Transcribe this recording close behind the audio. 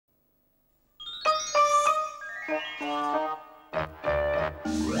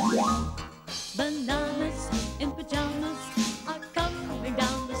Bananas in pajamas are coming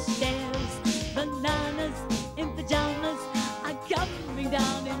down the stairs. Bananas in pajamas are coming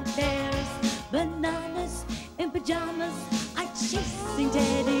down in pairs. Bananas in pajamas are chasing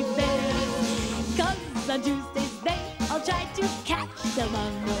teddy bears. 'Cause on Tuesdays they all try to catch them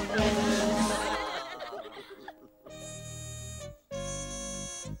unawares.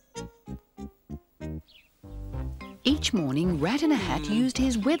 Each morning, Rat in a Hat used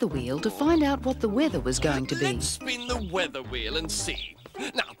his weather wheel to find out what the weather was going to be. Let's spin the weather wheel and see.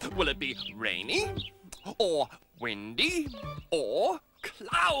 Now, will it be rainy, or windy, or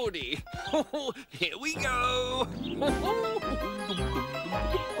cloudy? Here we go.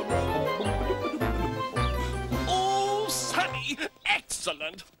 All sunny.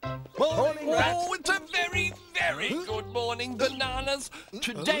 Excellent. Morning, Rat. Oh, it's a very, very good morning, Bananas.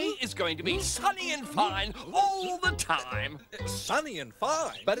 Today is going to be sunny and fine all the time. Sunny and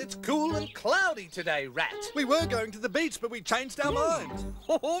fine. But it's cool and cloudy today, Rat. We were going to the beach, but we changed our minds.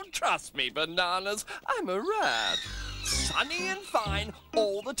 Oh, trust me, Bananas, I'm a rat. Sunny and fine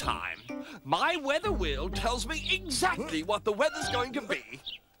all the time. My weather wheel tells me exactly what the weather's going to be.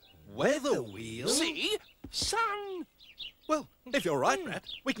 Weather wheel? See? Sun. Well, if you're right, Rat,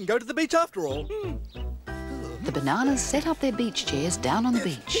 we can go to the beach after all. The Bananas set up their beach chairs down on the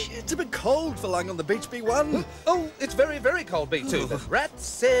beach. It's a bit cold for lying on the beach, B1. Oh, it's very, very cold, B2. But Rat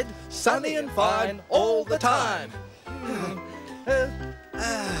said sunny and fine all the time.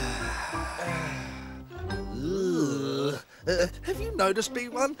 Have you noticed,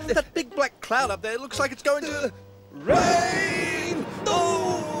 B1? That big black cloud up there looks like it's going to... Rain!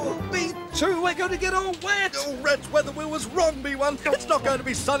 Oh, B2, we're going to get all wet. Oh, Rat's weather wheel was wrong, B1. It's not going to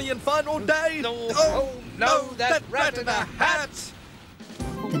be sunny and fine all day. No, that Rat in a Hat.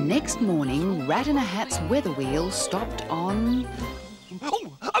 The next morning, Rat in a Hat's weather wheel stopped on...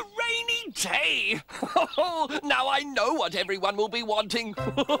 Oh, a rainy day. Now I know what everyone will be wanting.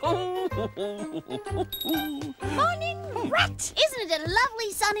 Morning, Rat! Isn't it a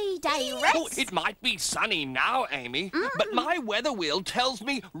lovely sunny day, Rat? Oh, it might be sunny now, Amy, but my weather wheel tells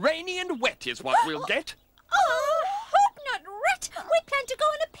me rainy and wet is what we'll get. Oh, hope not, Rat! We plan to go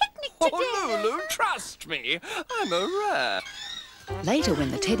on a picnic today. Oh, Lulu, trust me. I'm a rat. Later,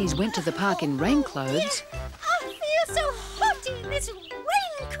 when the Teddies went to the park in rain clothes... I feel so hot in this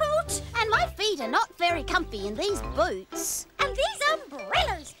raincoat. And my feet are not very comfy in these boots. And these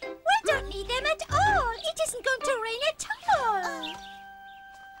umbrellas, we don't need them at all. It isn't going to rain at all.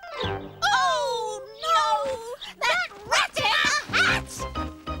 Oh, no! That Rat in a Hat!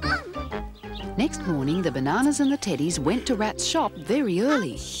 Next morning, the Bananas and the Teddies went to Rat's shop very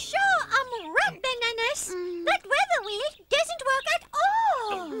early. Sure, Rat Bananas. That weather wheel doesn't work at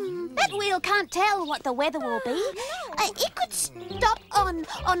all. That wheel can't tell what the weather will be. It could stop on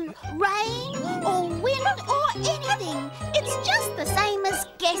rain or wind or anything. It's just the same as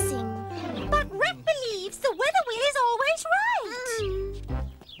guessing. But Rat believes the weather wheel is always right.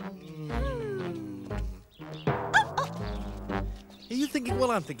 Are you thinking what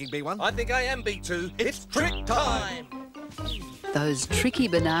I'm thinking, B1? I think I am, B2. It's trick time. Those tricky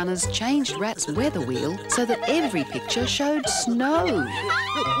Bananas changed Rat's weather wheel so that every picture showed snow.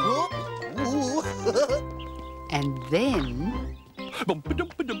 And then...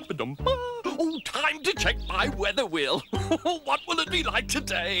 Oh, time to check my weather wheel. What will it be like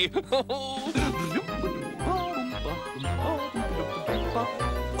today? Oh,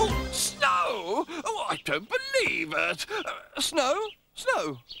 snow! Oh, I don't believe it. Snow?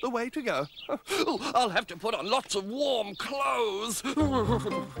 Snow, the way to go. Oh, I'll have to put on lots of warm clothes.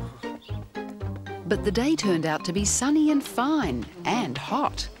 But the day turned out to be sunny and fine and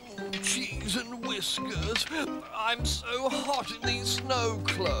hot. Cheese and whiskers. I'm so hot in these snow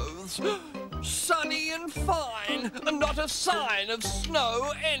clothes. Sunny and fine, and not a sign of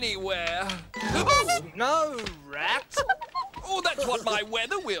snow anywhere. Oh, No, Rat. oh, that's what my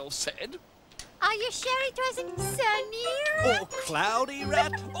weather wheel said. Are you sure it wasn't sunny? Or cloudy,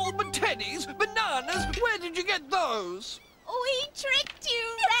 Rat? Oh, but Teddies, Bananas, where did you get those? We tricked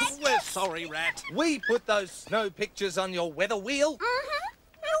you, Rat. We're sorry, Rat. We put those snow pictures on your weather wheel.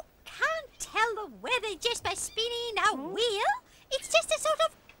 You can't tell the weather just by spinning a wheel. It's just a sort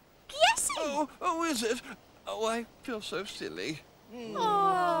of guessing. Oh, is it? Oh, I feel so silly.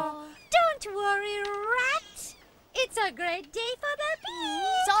 Oh, don't worry, Rat. It's a great day for the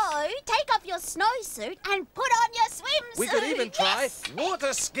beach. So, take off your snowsuit and put on your swimsuit. We could even try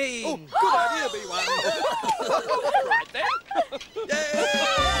water skiing. Good idea, B1. Right then.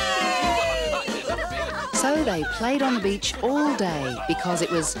 So So they played on the beach all day because it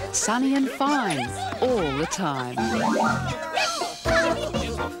was sunny and fine all the time.